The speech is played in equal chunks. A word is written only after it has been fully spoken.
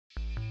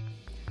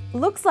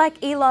Looks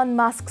like Elon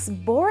Musk's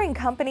boring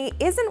company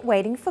isn't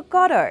waiting for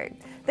Godot.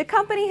 The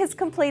company has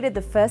completed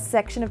the first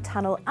section of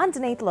tunnel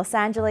underneath Los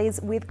Angeles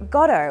with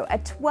Godot, a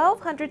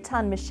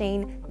 1,200-ton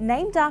machine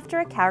named after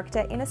a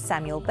character in a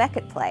Samuel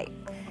Beckett play.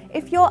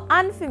 If you're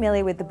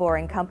unfamiliar with the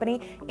Boring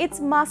Company, it's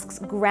Musk's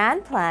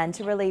grand plan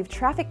to relieve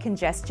traffic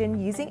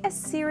congestion using a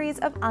series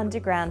of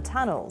underground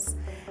tunnels.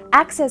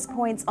 Access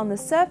points on the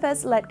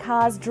surface let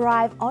cars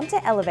drive onto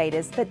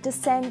elevators that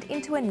descend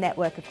into a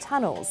network of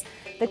tunnels.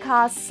 The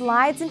car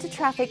slides into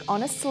traffic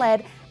on a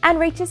sled and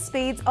reaches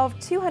speeds of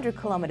 200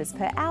 kilometers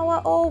per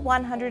hour or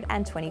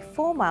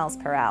 124 miles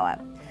per hour.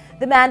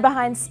 The man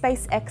behind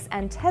SpaceX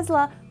and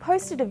Tesla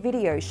posted a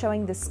video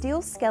showing the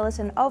steel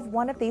skeleton of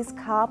one of these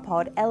car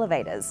pod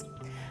elevators.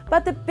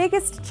 But the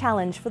biggest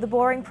challenge for the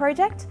Boring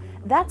project?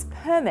 That's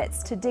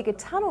permits to dig a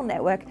tunnel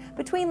network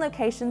between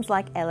locations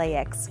like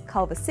LAX,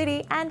 Culver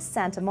City, and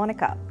Santa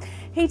Monica.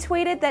 He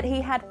tweeted that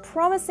he had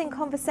promising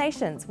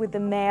conversations with the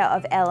mayor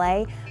of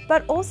LA,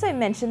 but also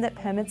mentioned that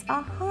permits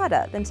are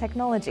harder than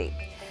technology.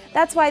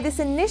 That's why this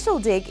initial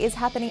dig is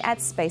happening at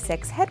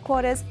SpaceX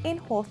headquarters in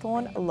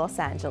Hawthorne, Los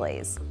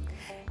Angeles.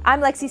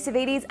 I'm Lexi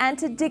Savides, and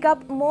to dig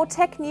up more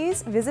tech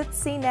news, visit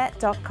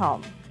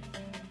CNET.com.